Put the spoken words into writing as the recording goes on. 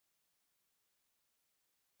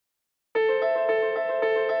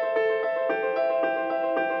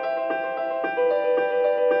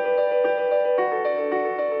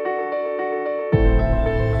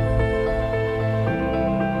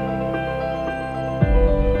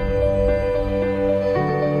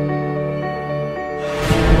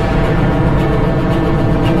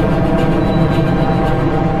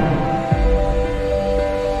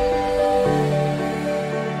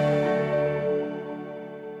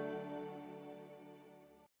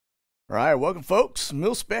All right, welcome folks.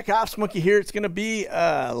 Mil-Spec Ops Monkey here. It's going to be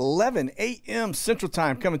 11 a.m. Central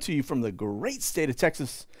Time coming to you from the great state of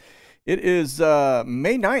Texas. It is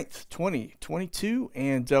May 9th, 2022,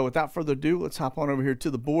 and without further ado, let's hop on over here to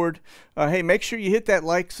the board. Hey, make sure you hit that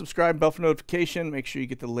like, subscribe, bell for notification. Make sure you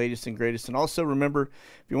get the latest and greatest. And also remember,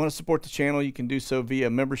 if you want to support the channel, you can do so via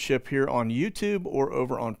membership here on YouTube or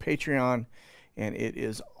over on Patreon, and it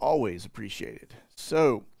is always appreciated.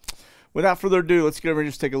 So, without further ado, let's get over and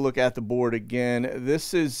just take a look at the board again.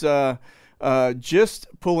 This is just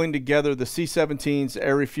pulling together the C-17s,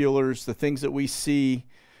 air refuelers, the things that we see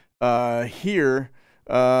here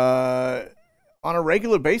on a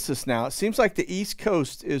regular basis now. It seems like the East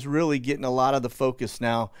Coast is really getting a lot of the focus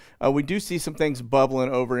now. We do see some things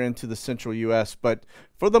bubbling over into the central U.S., but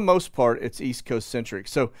for the most part, it's East Coast centric.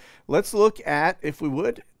 So let's look at, if we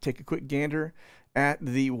would, take a quick gander at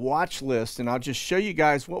the watch list, and I'll just show you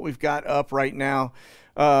guys what we've got up right now.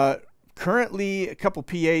 Currently, a couple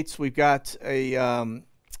P8s. We've got a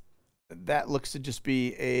that looks to just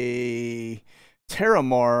be a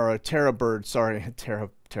Terramar, or a Terrabird. Sorry,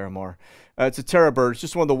 Terramar. It's a Terrabird. It's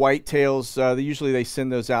just one of the white tails. Usually they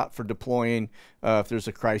send those out for deploying if there's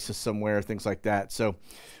a crisis somewhere, things like that. So,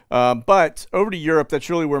 but over to Europe, that's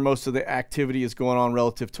really where most of the activity is going on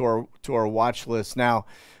relative to our watch list now.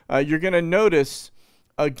 You're going to notice,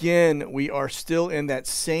 again, we are still in that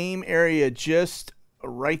same area just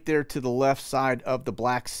right there to the left side of the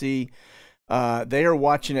Black Sea. They are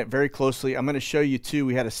watching it very closely. I'm going to show you, too.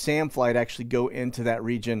 We had a SAM flight actually go into that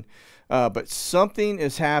region. But something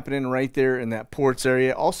is happening right there in that ports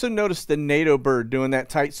area. Also notice the NATO bird doing that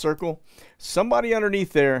tight circle. Somebody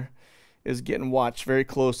underneath there is getting watched very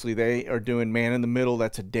closely. They are doing man in the middle.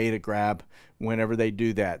 That's a data grab whenever they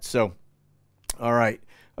do that. So, all right.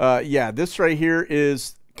 Yeah, this right here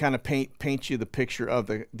is kind of paint you the picture of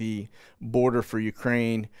the border for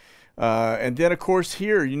Ukraine. And then, of course,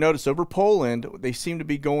 here you notice over Poland, they seem to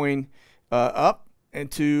be going up and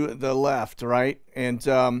to the left, right? And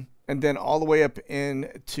then all the way up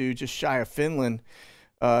into just shy of Finland,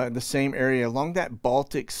 the same area along that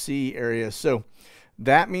Baltic Sea area. So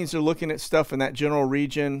that means they're looking at stuff in that general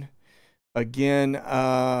region. Again,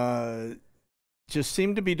 just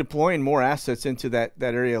seem to be deploying more assets into that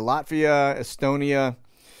area. Latvia, Estonia, of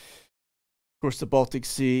course the Baltic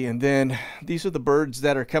Sea, and then these are the birds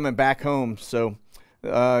that are coming back home. So you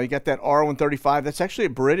got that R135. That's actually a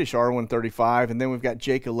British R135, and then we've got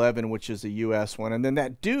Jake 11, which is a U.S. one, and then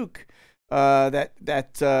that Duke, that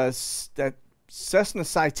Cessna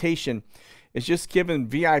Citation is just giving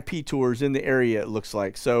VIP tours in the area, it looks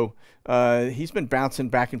like. So he's been bouncing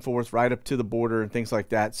back and forth right up to the border and things like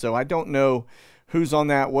that. So I don't know who's on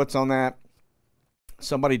that, what's on that.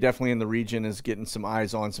 Somebody definitely in the region is getting some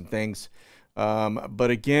eyes on some things.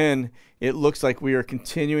 But again, it looks like we are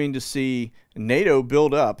continuing to see NATO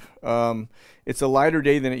build up. It's a lighter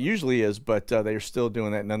day than it usually is, but they are still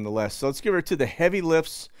doing that nonetheless. So let's give her to the heavy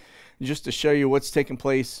lifts just to show you what's taking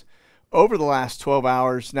place over the last 12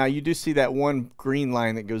 hours. Now, you do see that one green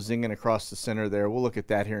line that goes zinging across the center there. We'll look at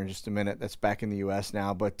that here in just a minute. That's back in the U.S.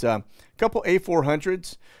 now. But a couple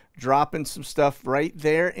A400s dropping some stuff right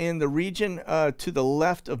there in the region to the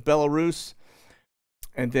left of Belarus.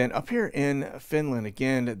 And then up here in Finland,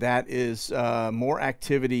 again, that is more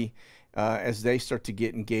activity as they start to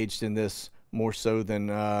get engaged in this more so than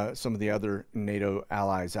some of the other NATO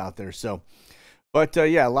allies out there. So, but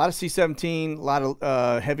yeah, a lot of C-17, a lot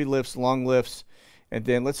of heavy lifts, long lifts. And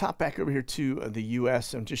then let's hop back over here to the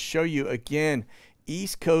U.S. and just show you again,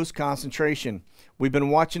 East Coast concentration. We've been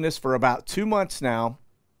watching this for about 2 months now.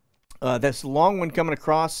 This long one coming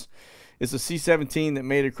across is a C-17 that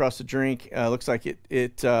made it across the drink. Looks like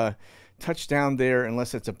it touched down there,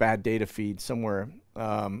 unless it's a bad data feed somewhere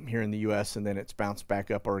here in the U.S., and then it's bounced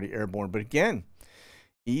back up already airborne. But again,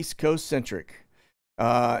 East Coast centric.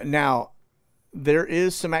 Now, there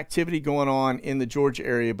is some activity going on in the Georgia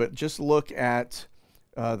area, but just look at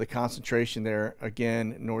the concentration there,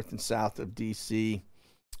 again, north and south of D.C.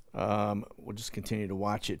 We'll just continue to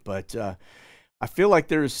watch it, but I feel like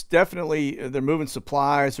there's definitely, they're moving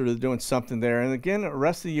supplies or they're doing something there. And again, the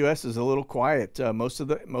rest of the U.S. is a little quiet. Most of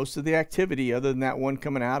the activity, other than that one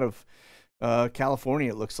coming out of California,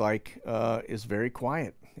 it looks like, is very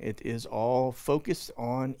quiet. It is all focused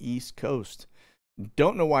on East Coast.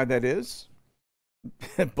 Don't know why that is,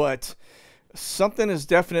 but something is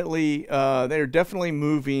definitely, they're definitely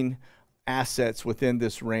moving assets within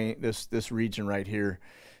this region right here.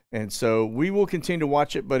 And so we will continue to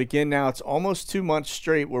watch it. But again, now it's almost 2 months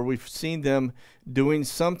straight where we've seen them doing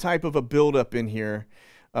some type of a buildup in here.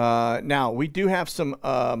 Now, we do have some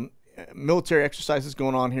military exercises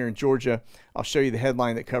going on here in Georgia. I'll show you the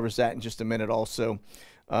headline that covers that in just a minute also.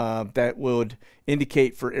 That would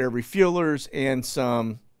indicate for air refuelers and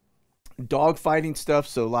some dogfighting stuff,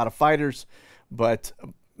 so a lot of fighters, but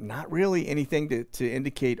not really anything to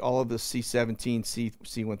indicate all of the C-17,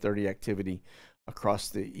 C-130 activity across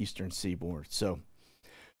the eastern seaboard. So,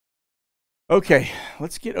 okay,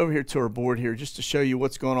 let's get over here to our board here just to show you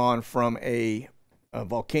what's going on from a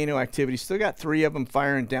volcano activity. Still got 3 of them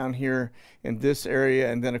firing down here in this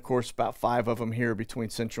area, and then of course about 5 of them here between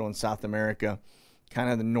Central and South America. Kind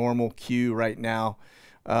of the normal queue right now.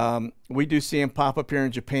 We do see them pop up here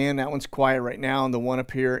in Japan. That one's quiet right now, and the one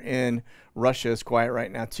up here in Russia is quiet right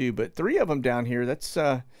now too. But 3 of them down here, that's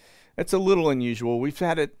a little unusual. We've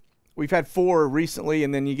had 4 recently,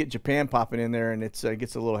 and then you get Japan popping in there, and it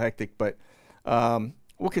gets a little hectic. But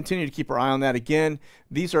we'll continue to keep our eye on that. Again,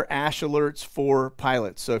 these are ash alerts for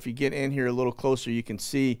pilots. So if you get in here a little closer, you can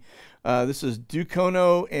see this is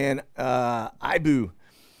Dukono and Aibu.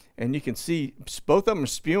 And you can see both of them are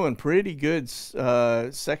spewing pretty good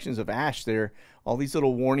sections of ash there. All these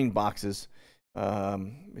little warning boxes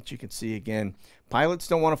that you can see again. Pilots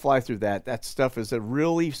don't want to fly through that. That stuff is a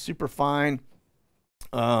really super fine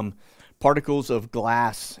particles of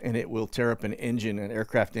glass, and it will tear up an engine, an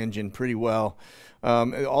aircraft engine, pretty well.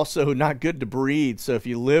 Also not good to breathe. So if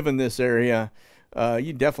you live in this area,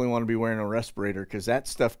 you definitely want to be wearing a respirator, because that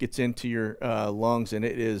stuff gets into your lungs, and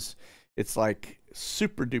it's like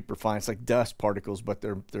super duper fine. It's like dust particles, but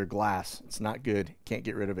they're glass. It's not good. Can't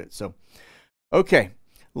get rid of it. So, okay,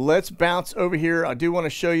 let's bounce over here. I do want to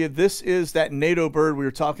show you, this is that NATO bird we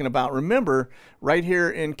were talking about. Remember, right here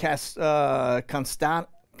in Constanta.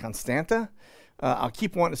 I'll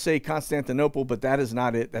keep wanting to say Constantinople, but that is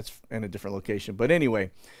not it. That's in a different location. But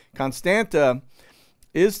anyway, Constanta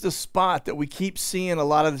is the spot that we keep seeing a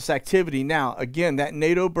lot of this activity. Now, again, that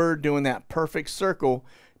NATO bird doing that perfect circle,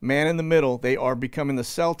 man in the middle, they are becoming the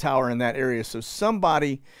cell tower in that area. So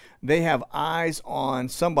they have eyes on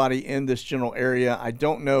somebody in this general area. I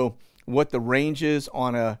don't know what the range is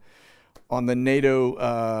on the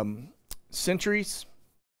NATO sentries.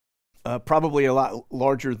 Probably a lot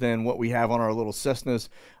larger than what we have on our little Cessnas.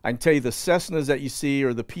 I can tell you the Cessnas that you see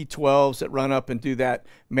are the P-12s that run up and do that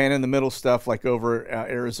man-in-the-middle stuff, like over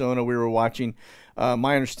Arizona we were watching.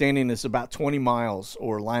 My understanding is about 20 miles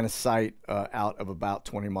or line of sight out of about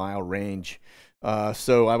 20-mile range.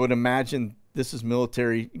 So I would imagine this is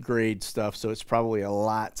military-grade stuff, so it's probably a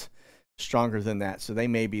lot stronger than that. So they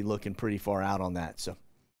may be looking pretty far out on that. So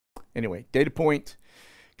anyway, data point.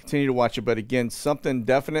 Continue to watch it, but again, something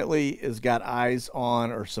definitely has got eyes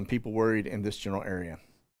on, or some people worried in this general area.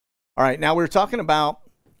 All right, now we're talking about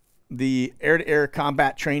the air-to-air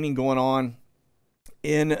combat training going on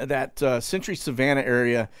in that Century Savannah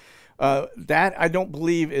area. That I don't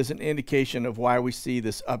believe is an indication of why we see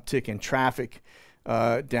this uptick in traffic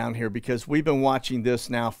down here, because we've been watching this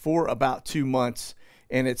now for about 2 months,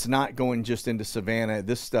 and it's not going just into Savannah.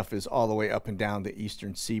 This stuff is all the way up and down the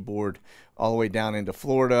eastern seaboard, all the way down into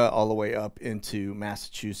Florida, all the way up into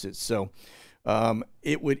Massachusetts. So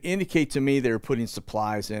it would indicate to me they're putting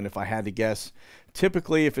supplies in, if I had to guess.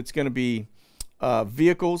 Typically, if it's going to be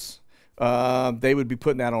vehicles, they would be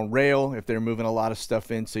putting that on rail if they're moving a lot of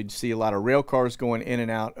stuff in. So you'd see a lot of rail cars going in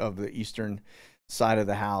and out of the eastern side of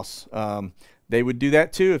the house. They would do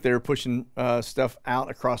that too if they were pushing stuff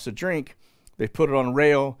out across the drink. They put it on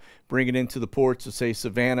rail, bring it into the ports of, say,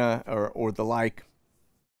 Savannah or the like,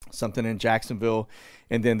 something in Jacksonville,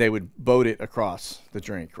 and then they would boat it across the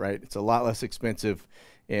drink, right? It's a lot less expensive,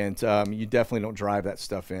 and you definitely don't drive that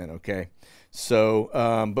stuff in, okay? So,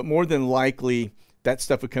 but more than likely, that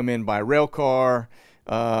stuff would come in by rail car,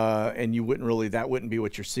 and you wouldn't really, that wouldn't be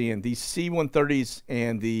what you're seeing. These C-130s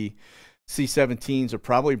and the C-17s are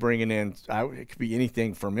probably bringing in, it could be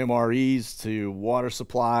anything from MREs to water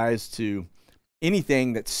supplies to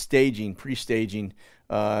anything that's staging, pre-staging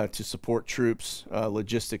to support troops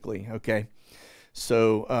logistically, okay?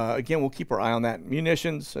 So, again, we'll keep our eye on that.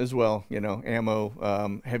 Munitions as well, you know,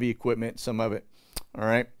 ammo, heavy equipment, some of it, all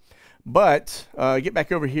right? But get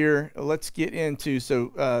back over here. Let's get into,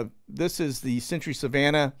 so this is the Century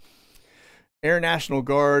Savannah Air National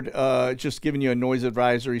Guard, just giving you a noise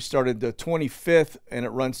advisory. Started the 25th, and it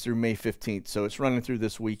runs through May 15th. So it's running through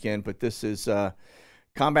this weekend, but this is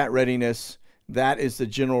combat readiness. That is the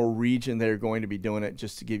general region they're going to be doing it,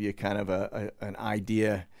 just to give you kind of an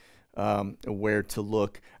idea where to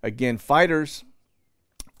look. Again, fighters,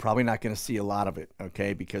 probably not going to see a lot of it,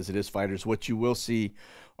 okay, because it is fighters. What you will see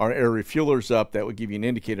are air refuelers up. That would give you an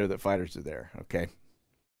indicator that fighters are there, okay.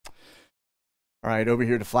 All right, over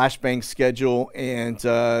here to flashbang schedule, and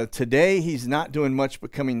today he's not doing much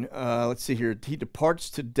but coming, let's see here, he departs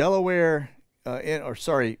to Delaware,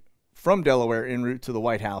 from Delaware en route to the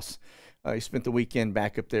White House. He spent the weekend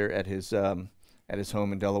back up there at his home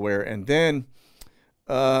in Delaware. And then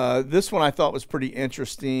this one I thought was pretty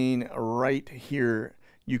interesting right here.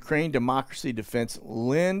 Ukraine Democracy Defense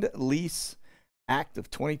Lend-Lease Act of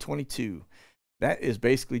 2022. That is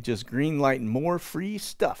basically just green lighting more free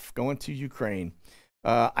stuff going to Ukraine.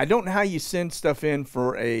 I don't know how you send stuff in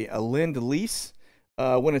for a lend-lease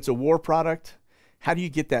when it's a war product. How do you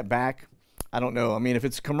get that back? I don't know. I mean, if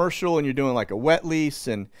it's commercial and you're doing like a wet lease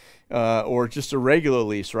and or just a regular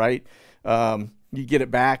lease, right? You get it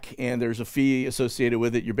back and there's a fee associated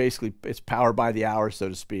with it. It's powered by the hour, so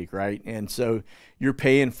to speak, right? And so you're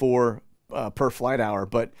paying for per flight hour.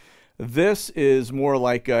 But this is more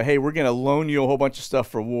like, hey, we're going to loan you a whole bunch of stuff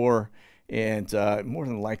for war, and more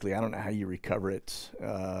than likely, I don't know how you recover it.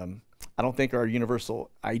 I don't think our universal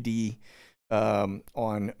ID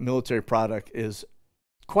on military product is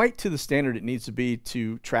quite to the standard it needs to be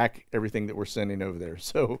to track everything that we're sending over there.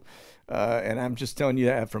 So, and I'm just telling you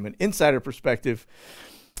that from an insider perspective.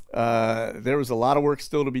 There was a lot of work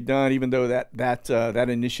still to be done, even though that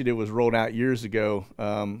initiative was rolled out years ago.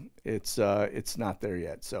 It's not there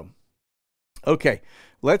yet. So. Okay,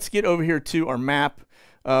 let's get over here to our map.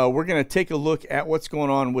 We're going to take a look at what's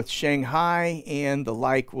going on with Shanghai and the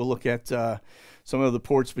like. We'll look at some of the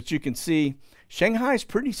ports, but you can see Shanghai is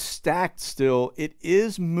pretty stacked still. It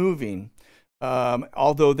is moving,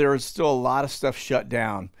 although there is still a lot of stuff shut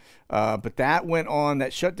down. But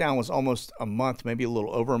that shutdown was almost a month, maybe a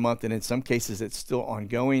little over a month, and in some cases it's still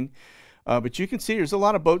ongoing. But you can see there's a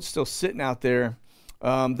lot of boats still sitting out there.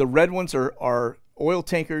 The red ones are oil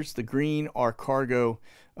tankers, the green are cargo.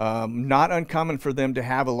 Not uncommon for them to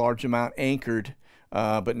have a large amount anchored,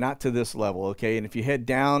 but not to this level, okay? And if you head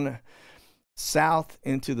down south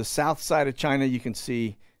into the south side of China, you can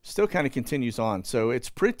see still kind of continues on. So it's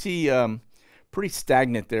pretty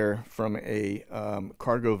stagnant there from a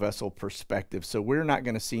cargo vessel perspective. So we're not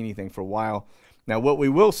going to see anything for a while. Now, what we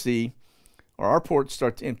will see are our ports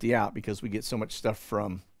start to empty out because we get so much stuff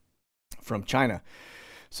from China.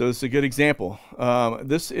 So this is a good example.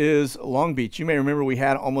 This is Long Beach. You may remember we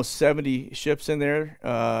had almost 70 ships in there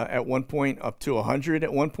at one point, up to 100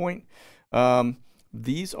 at one point.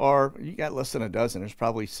 These are, you got less than a dozen. There's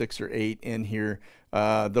probably 6 or 8 in here.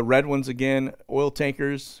 The red ones, again, oil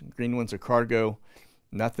tankers. Green ones are cargo.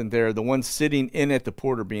 Nothing there. The ones sitting in at the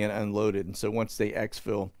port are being unloaded. And so once they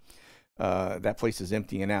exfil, that place is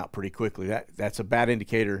emptying out pretty quickly. That's a bad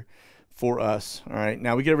indicator for us. All right.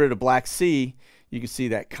 Now we get over to the Black Sea. You can see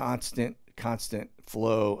that constant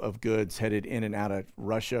flow of goods headed in and out of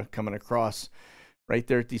Russia coming across right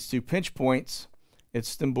there at these 2 pinch points.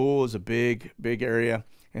 Istanbul is a big area.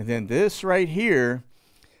 And then this right here,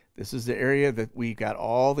 this is the area that we got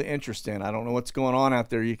all the interest in. I don't know what's going on out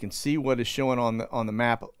there. You can see what is showing on the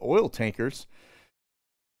map. Oil tankers,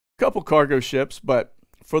 a couple cargo ships, but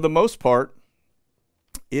for the most part,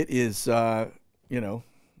 it is, I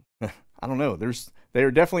don't know. They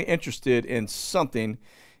are definitely interested in something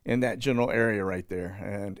in that general area right there,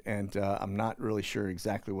 and I'm not really sure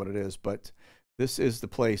exactly what it is, but this is the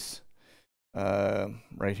place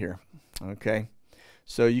right here. Okay,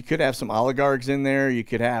 so you could have some oligarchs in there. You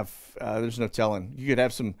could have there's no telling. You could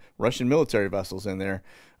have some Russian military vessels in there.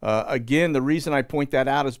 Again, the reason I point that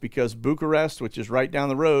out is because Bucharest, which is right down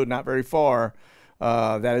the road, not very far,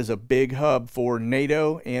 that is a big hub for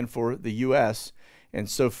NATO and for the U.S., and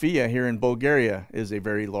Sofia here in Bulgaria is a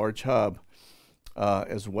very large hub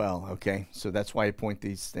as well. Okay, so that's why I point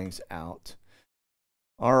these things out.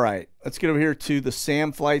 All right, let's get over here to the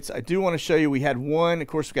SAM flights. I do want to show you, we had one, of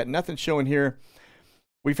course, we've got nothing showing here.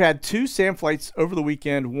 We've had 2 SAM flights over the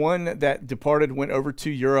weekend, one that departed, went over to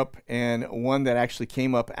Europe, and one that actually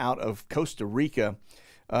came up out of Costa Rica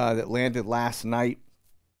that landed last night.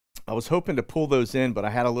 I was hoping to pull those in, but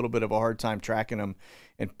I had a little bit of a hard time tracking them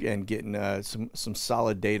and getting some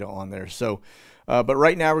solid data on there. So, but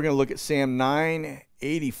right now we're going to look at SAM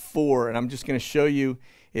 984, and I'm just going to show you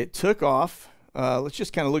it took off. Let's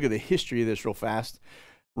just kind of look at the history of this real fast.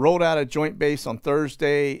 Rolled out a joint base on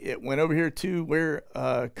Thursday. It went over here to where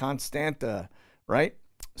Constanta, right?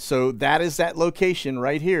 So that is that location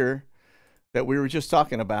right here that we were just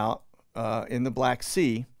talking about in the Black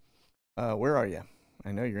Sea. Where are you?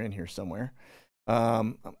 I know you're in here somewhere.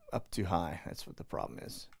 I'm up too high. That's what the problem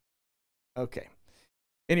is. Okay.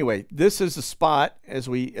 Anyway, this is the spot as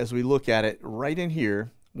we look at it right in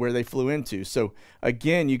here where they flew into. So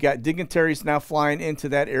again, you got dignitaries now flying into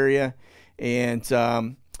that area, and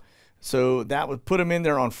So that would put them in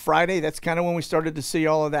there on Friday. That's kind of when we started to see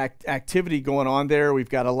all of that activity going on there. We've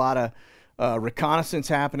got a lot of reconnaissance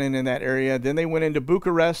happening in that area. Then they went into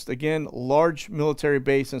Bucharest, again, large military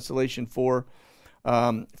base installation for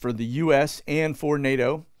the U.S. and for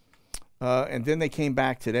NATO. And then they came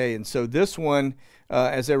back today. And so this one,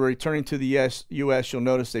 as they were returning to the U.S., you'll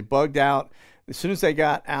notice they bugged out. As soon as they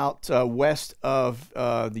got out west of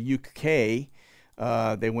the UK,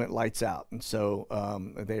 they went lights out. And so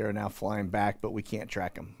they are now flying back, but we can't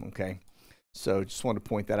track them, okay? So just wanted to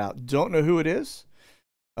point that out. Don't know who it is,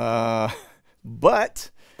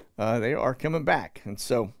 but they are coming back. And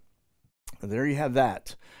so there you have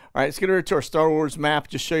that. All right, let's get over to our Star Wars map,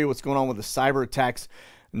 just show you what's going on with the cyber attacks.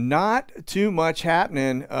 Not too much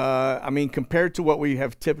happening. I mean, compared to what we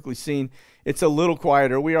have typically seen, it's a little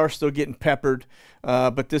quieter. We are still getting peppered,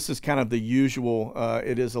 but this is kind of the usual.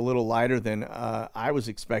 It is a little lighter than I was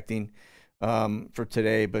expecting for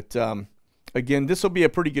today. But again, this will be a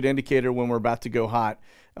pretty good indicator when we're about to go hot.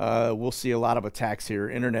 We'll see a lot of attacks here.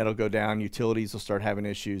 Internet will go down. Utilities will start having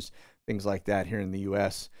issues, things like that here in the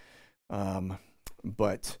U.S.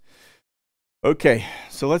 Okay,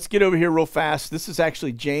 so let's get over here real fast. This is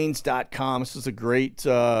actually Janes.com. This is a great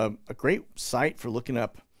site for looking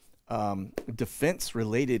up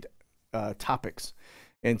defense-related topics.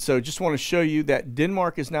 And so just want to show you that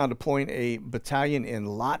Denmark is now deploying a battalion in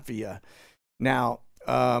Latvia. Now,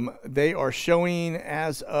 they are showing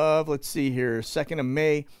as of, let's see here, 2nd of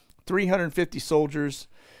May, 350 soldiers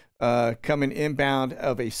coming inbound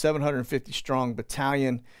of a 750-strong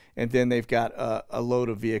battalion. And then they've got a load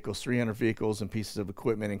of vehicles, 300 vehicles and pieces of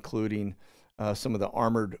equipment, including some of the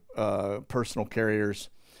armored personal carriers.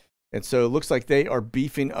 And so it looks like they are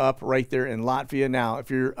beefing up right there in Latvia. Now,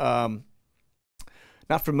 if you're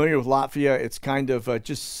not familiar with Latvia, it's kind of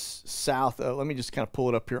just south. Let me just kind of pull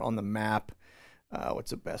it up here on the map.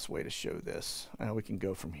 What's the best way to show this? We can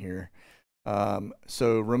go from here.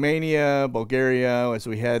 So Romania, Bulgaria, as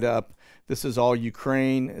we head up, this is all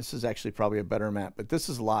Ukraine. This is actually probably a better map, but this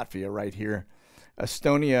is Latvia right here.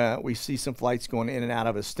 Estonia, we see some flights going in and out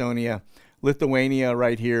of Estonia. Lithuania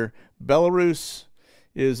right here. Belarus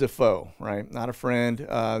is a foe, right? Not a friend.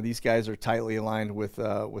 These guys are tightly aligned with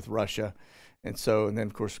Russia. And then,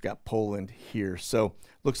 of course, we've got Poland here. So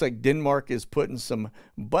looks like Denmark is putting some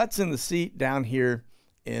butts in the seat down here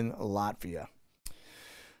in Latvia.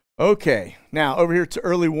 Okay, now over here to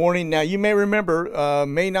early warning. Now, you may remember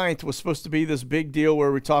May 9th was supposed to be this big deal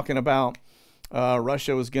where we're talking about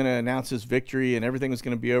Russia was going to announce his victory and everything was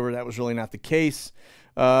going to be over. That was really not the case.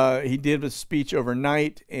 He did a speech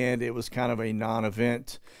overnight, and it was kind of a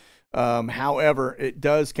non-event. However, it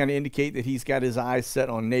does kind of indicate that he's got his eyes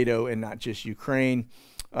set on NATO and not just Ukraine.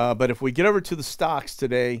 But if we get over to the stocks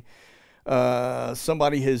today,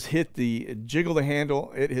 somebody has hit the jiggle the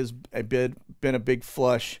handle. It has been a big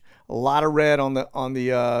flush. A lot of red on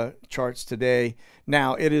the charts today.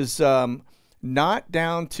 Now it is not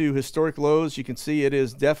down to historic lows. You can see it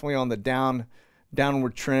is definitely on the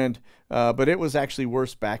downward trend, but it was actually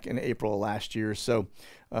worse back in April of last year. So,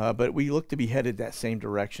 but we look to be headed that same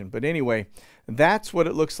direction. But anyway, that's what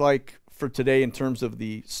it looks like for today in terms of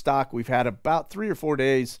the stock. We've had about 3 or 4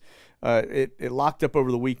 days. It locked up over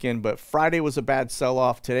the weekend, but Friday was a bad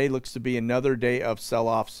sell-off. Today looks to be another day of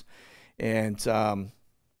sell-offs, and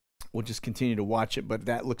we'll just continue to watch it. But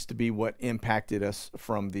that looks to be what impacted us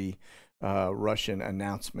from the Russian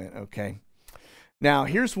announcement. Okay. Now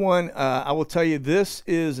here's one. I will tell you, this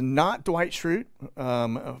is not Dwight Schrute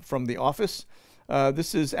from The Office.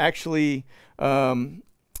 This is actually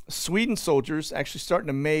Sweden soldiers actually starting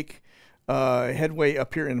to make headway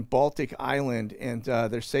up here in Baltic Island, and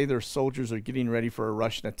they say their soldiers are getting ready for a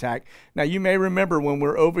Russian attack. Now, you may remember when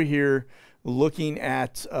we're over here looking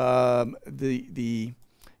at the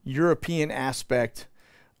European aspect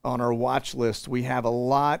on our watch list, we have a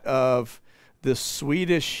lot of the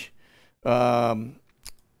Swedish high-tech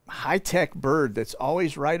bird that's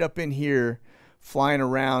always right up in here, flying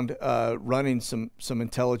around, running some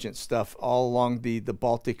intelligence stuff all along the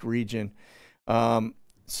Baltic region.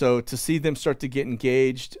 So to see them start to get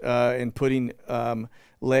engaged and putting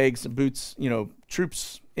legs and boots,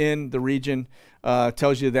 troops in the region,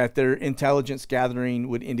 tells you that their intelligence gathering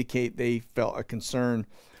would indicate they felt a concern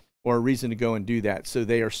or a reason to go and do that. So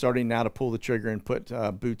they are starting now to pull the trigger and put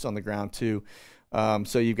boots on the ground too.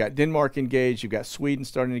 So you've got Denmark engaged, you've got Sweden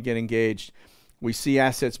starting to get engaged. We see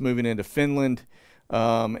assets moving into Finland.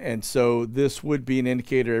 And so this would be an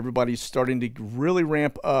indicator everybody's starting to really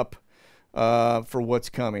ramp up for what's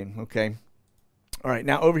coming. Okay. All right.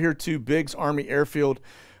 Now over here to Biggs Army Airfield.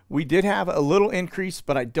 We did have a little increase,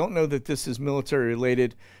 but I don't know that this is military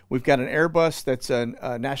related. We've got an Airbus that's a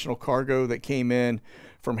national cargo that came in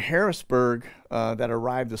from Harrisburg that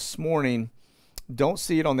arrived this morning. Don't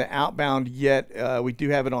see it on the outbound yet. We do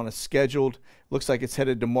have it on a scheduled. Looks like it's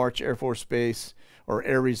headed to March Air Force Base or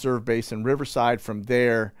Air Reserve Base in Riverside from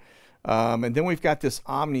there. And then we've got this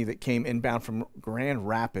Omni that came inbound from Grand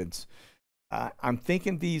Rapids. I'm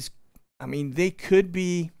thinking these, I mean, they could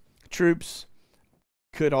be troops,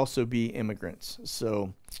 could also be immigrants.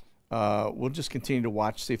 So we'll just continue to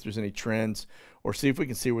watch, see if there's any trends, or see if we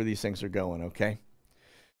can see where these things are going, okay?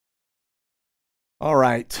 All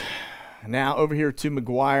right. Now over here to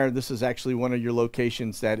McGuire. This is actually one of your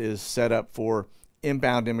locations that is set up for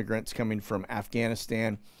inbound immigrants coming from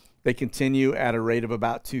Afghanistan. They continue at a rate of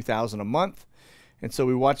about 2,000 a month. And so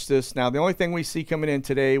we watch this. Now, the only thing we see coming in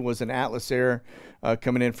today was an Atlas Air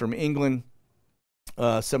coming in from England,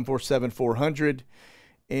 747-400.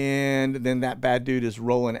 And then that bad dude is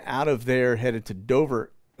rolling out of there, headed to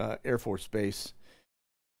Dover Air Force Base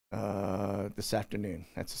this afternoon.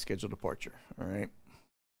 That's a scheduled departure. All right.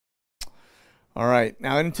 All right.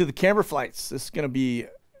 Now into the camber flights. This is going to be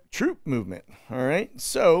troop movement. All right.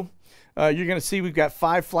 So you're going to see we've got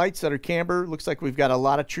 5 flights that are camber. Looks like we've got a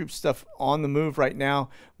lot of troop stuff on the move right now.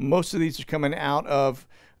 Most of these are coming out of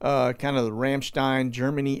kind of the Ramstein,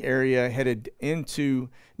 Germany area, headed into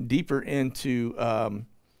deeper into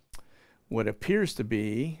what appears to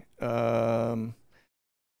be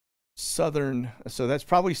southern. So that's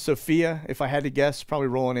probably Sofia, if I had to guess, probably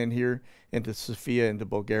rolling in here into Sofia, into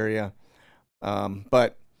Bulgaria.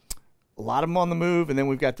 But a lot of them on the move, and then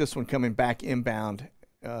we've got this one coming back inbound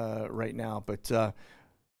right now. But a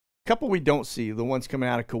couple we don't see, the ones coming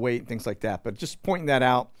out of Kuwait and things like that. But just pointing that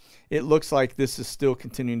out, it looks like this is still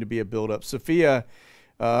continuing to be a buildup. Sofia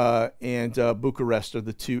and Bucharest are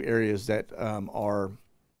the 2 areas that are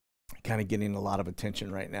kind of getting a lot of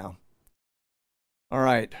attention right now. All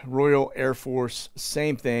right, Royal Air Force,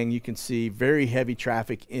 same thing. You can see very heavy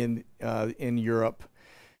traffic in Europe.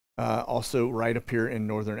 Also right up here in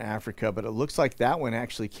Northern Africa, but it looks like that one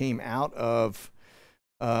actually came out of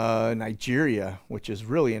Nigeria, which is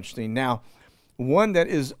really interesting. Now, one that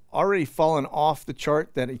is already fallen off the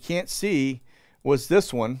chart that I can't see was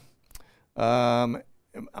this one. I'm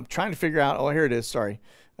trying to figure out, oh, here it is, sorry.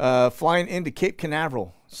 Flying into Cape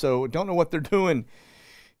Canaveral. So don't know what they're doing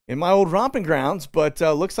in my old romping grounds, but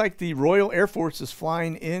looks like the Royal Air Force is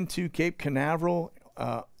flying into Cape Canaveral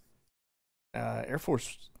Air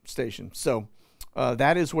Force Station. So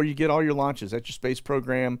that is where you get all your launches. That's your space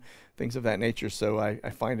program, things of that nature. So I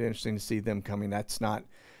find it interesting to see them coming. That's not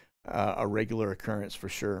a regular occurrence for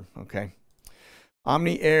sure. Okay.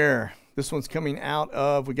 Omni Air. This one's coming out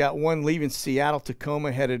of, we got one leaving Seattle,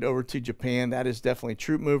 Tacoma, headed over to Japan. That is definitely a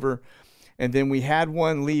troop mover. And then we had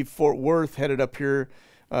one leave Fort Worth, headed up here.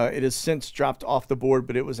 It has since dropped off the board,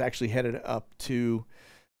 but it was actually headed up to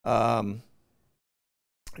Grand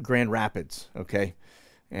Rapids. Okay.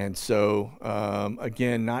 And so,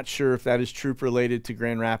 again, not sure if that is troop related to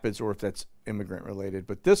Grand Rapids or if that's immigrant related.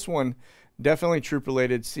 But this one, definitely troop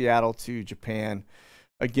related, Seattle to Japan.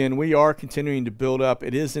 Again, we are continuing to build up.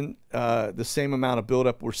 It isn't the same amount of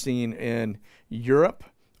buildup we're seeing in Europe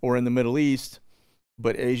or in the Middle East,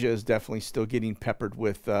 but Asia is definitely still getting peppered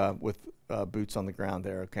with boots on the ground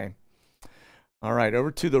there, okay? All right,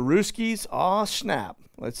 over to the Ruskies. Aw, snap.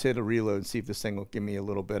 Let's hit a reload and see if this thing will give me a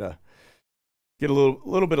little bit of, get a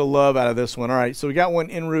little bit of love out of this one. All right, so we got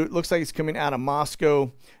one en route. Looks like it's coming out of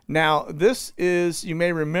Moscow. Now, this is, you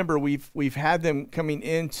may remember, we've had them coming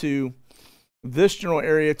into this general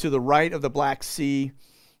area to the right of the Black Sea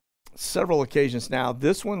several occasions now.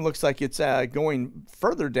 This one looks like it's going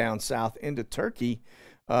further down south into Turkey.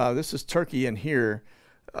 This is Turkey in here.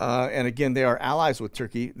 And again, they are allies with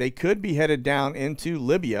Turkey. They could be headed down into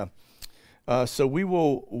Libya. So we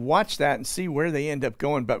will watch that and see where they end up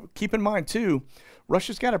going. But keep in mind, too,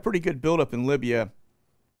 Russia's got a pretty good buildup in Libya.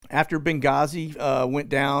 After Benghazi went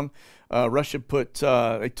down, Russia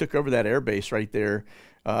they took over that air base right there.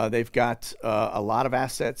 They've got a lot of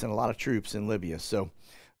assets and a lot of troops in Libya. So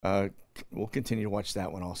we'll continue to watch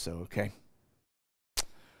that one also, okay?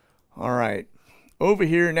 All right. Over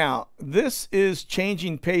here now, this is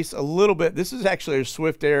changing pace a little bit. This is actually a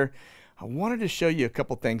Swift Air. I wanted to show you a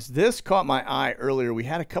couple things. This caught my eye earlier. We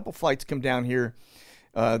had a couple flights come down here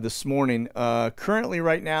this morning. Currently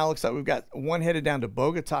right now, looks like we've got one headed down to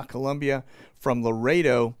Bogota, Colombia from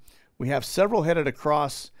Laredo. We have several headed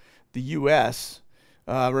across the U.S.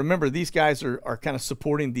 Remember, these guys are kind of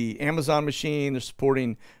supporting the Amazon machine. They're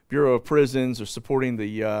supporting Bureau of Prisons. They're supporting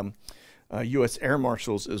the U.S. Air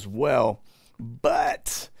Marshals as well.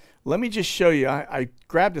 But let me just show you. I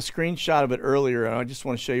grabbed a screenshot of it earlier, and I just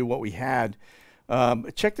want to show you what we had.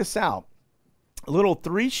 Check this out. A little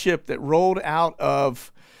 3-ship that rolled out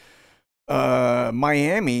of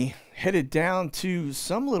Miami, headed down to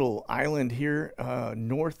some little island here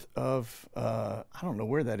north of, I don't know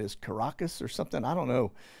where that is, Caracas or something. I don't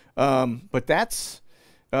know. But that's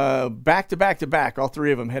back to back to back. All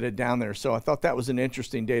 3 of them headed down there. So I thought that was an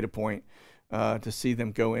interesting data point to see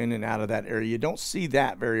them go in and out of that area. You don't see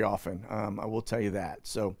that very often. I will tell you that.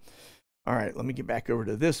 So, all right, let me get back over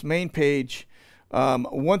to this main page.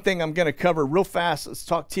 One thing I'm going to cover real fast, let's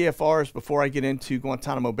talk TFRs before I get into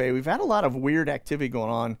Guantanamo Bay. We've had a lot of weird activity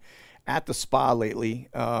going on at the spa lately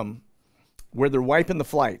where they're wiping the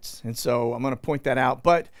flights. And so I'm going to point that out.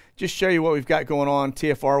 But just show you what we've got going on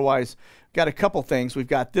TFR-wise. Got a couple things. We've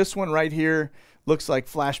got this one right here. Looks like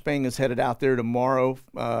Flashbang is headed out there tomorrow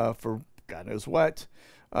for God knows what.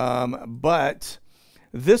 But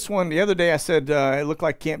this one, the other day I said it looked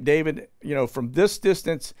like Camp David. You know, from this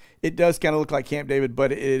distance, it does kind of look like Camp David,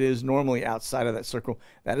 but it is normally outside of that circle.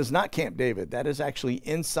 That is not Camp David. That is actually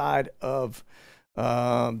inside of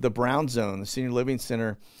the Brown Zone, the Senior Living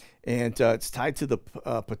Center, and it's tied to the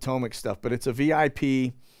Potomac stuff. But it's a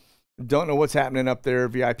VIP. Don't know what's happening up there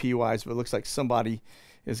VIP-wise, but it looks like somebody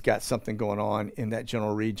has got something going on in that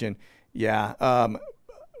general region. Yeah.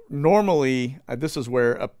 Normally, this is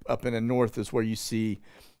where up in the north is where you see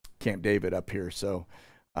Camp David up here. So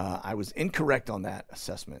I was incorrect on that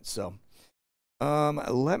assessment. So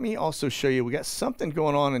let me also show you. We got something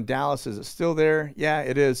going on in Dallas. Is it still there? Yeah,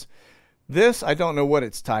 it is. This, I don't know what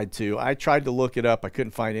it's tied to. I tried to look it up. I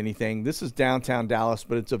couldn't find anything. This is downtown Dallas,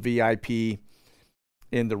 but it's a VIP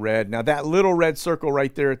in the red. Now, that little red circle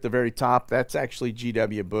right there at the very top, that's actually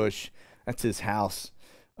G.W. Bush. That's his house.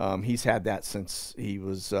 He's had that since he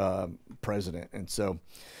was president. And so,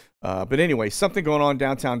 but anyway, something going on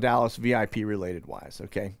downtown Dallas, VIP related wise.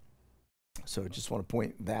 Okay. So just want to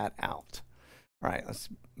point that out. All right, let's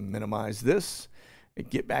minimize this and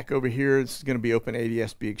get back over here. This is going to be open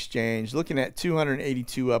ADSB exchange. Looking at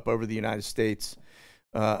 282 up over the United States.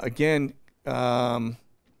 Again,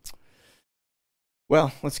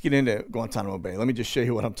 well, let's get into Guantanamo Bay. Let me just show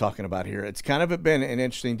you what I'm talking about here. It's kind of been an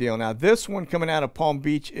interesting deal. Now, this one coming out of Palm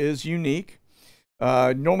Beach is unique.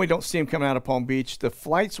 Normally don't see them coming out of Palm Beach. The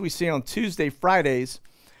flights we see on Tuesday, Fridays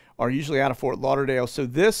are usually out of Fort Lauderdale. So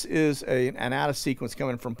this is an out of sequence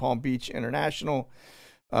coming from Palm Beach International.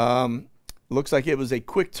 Looks like it was a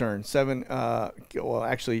quick turn. Well,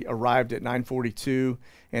 actually arrived at 9:42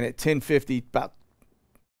 and at 10:50, about,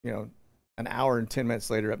 an hour and 10 minutes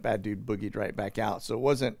later, a bad dude boogied right back out. So it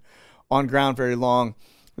wasn't on ground very long.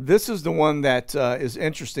 This is the one that is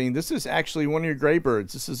interesting. This is actually one of your gray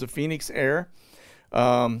birds. This is a Phoenix Air.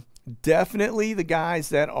 Definitely the guys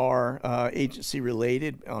that are agency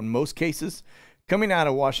related on most cases, coming out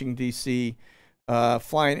of Washington, D.C.,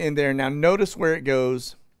 flying in there. Now notice where it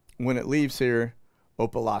goes when it leaves here,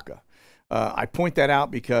 Opelika. I point that out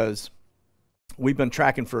because we've been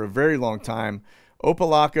tracking for a very long time.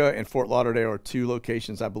 Opelika and Fort Lauderdale are 2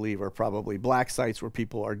 locations, I believe, are probably black sites where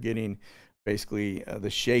people are getting basically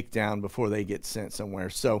the shakedown before they get sent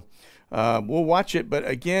somewhere. So we'll watch it. But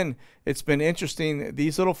again, it's been interesting.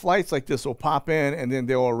 These little flights like this will pop in and then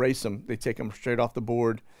they'll erase them. They take them straight off the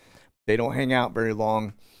board. They don't hang out very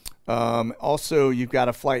long. Also, you've got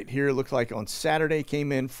a flight here. It looks like on Saturday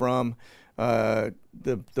came in from the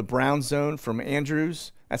Brown Zone from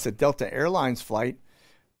Andrews. That's a Delta Airlines flight.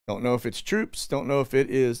 Don't know if it's troops. Don't know if it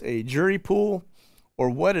is a jury pool or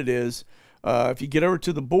what it is. If you get over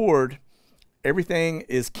to the board, everything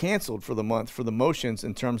is canceled for the month for the motions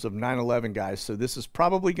in terms of 9/11 guys. So this is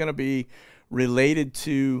probably going to be related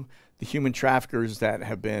to the human traffickers that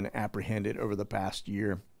have been apprehended over the past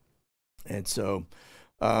year. And so,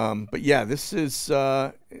 but yeah, this is,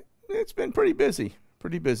 it's been pretty busy.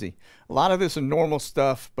 Pretty busy. A lot of this is normal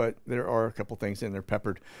stuff, but there are a couple things in there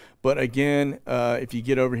peppered. But again, if you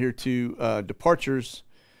get over here to departures,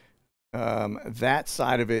 that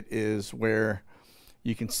side of it is where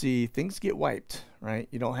you can see things get wiped, right?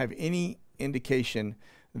 You don't have any indication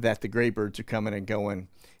that the Graybirds are coming and going.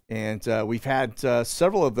 And we've had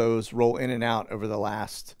several of those roll in and out over the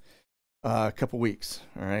last couple weeks,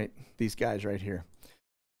 all right? These guys right here.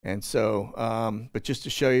 And so, but just to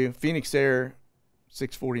show you, Phoenix Air,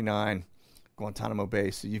 649, Guantanamo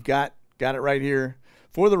Bay. So you've got it right here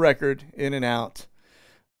for the record, in and out.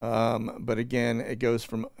 But again, it goes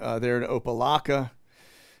from there to Opelika,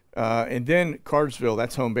 and then Cartersville.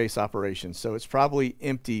 That's home base operations. So it's probably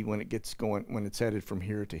empty when it gets going, when it's headed from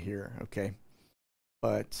here to here. Okay.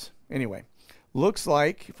 But anyway, looks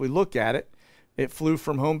like if we look at it, it flew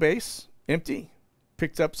from home base empty,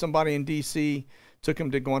 picked up somebody in D.C., took him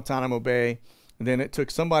to Guantanamo Bay, and then it took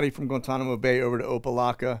somebody from Guantanamo Bay over to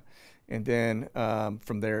Opelika, and then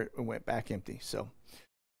from there it went back empty. So,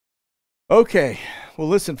 okay, well,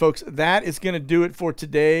 listen, folks, that is going to do it for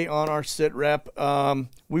today on our SITREP.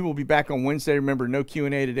 We will be back on Wednesday. Remember, no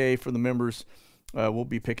Q&A today for the members. We'll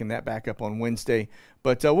be picking that back up on Wednesday,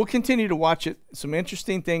 but we'll continue to watch it. Some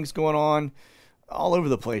interesting things going on all over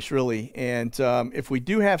the place, really. And if we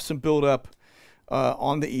do have some buildup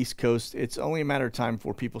on the East Coast, it's only a matter of time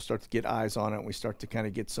before people start to get eyes on it, and we start to kind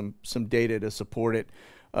of get some data to support it.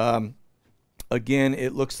 Again,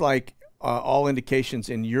 it looks like all indications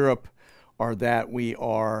in Europe are that we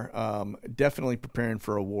are definitely preparing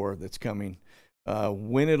for a war that's coming.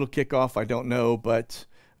 When it'll kick off, I don't know, but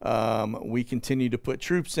we continue to put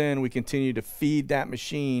troops in. We continue to feed that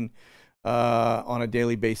machine on a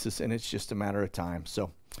daily basis, and it's just a matter of time. So,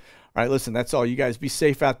 all right, listen, that's all. You guys be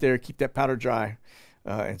safe out there. Keep that powder dry,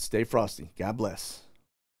 and stay frosty. God bless.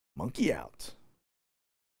 Monkey out.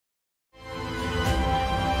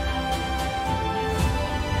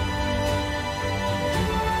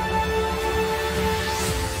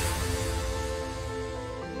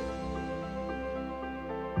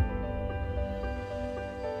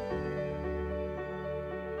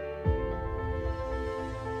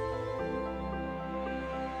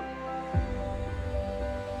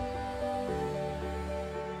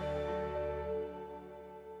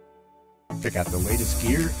 Check out the latest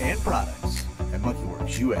gear and products at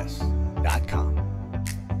monkeyworksus.com.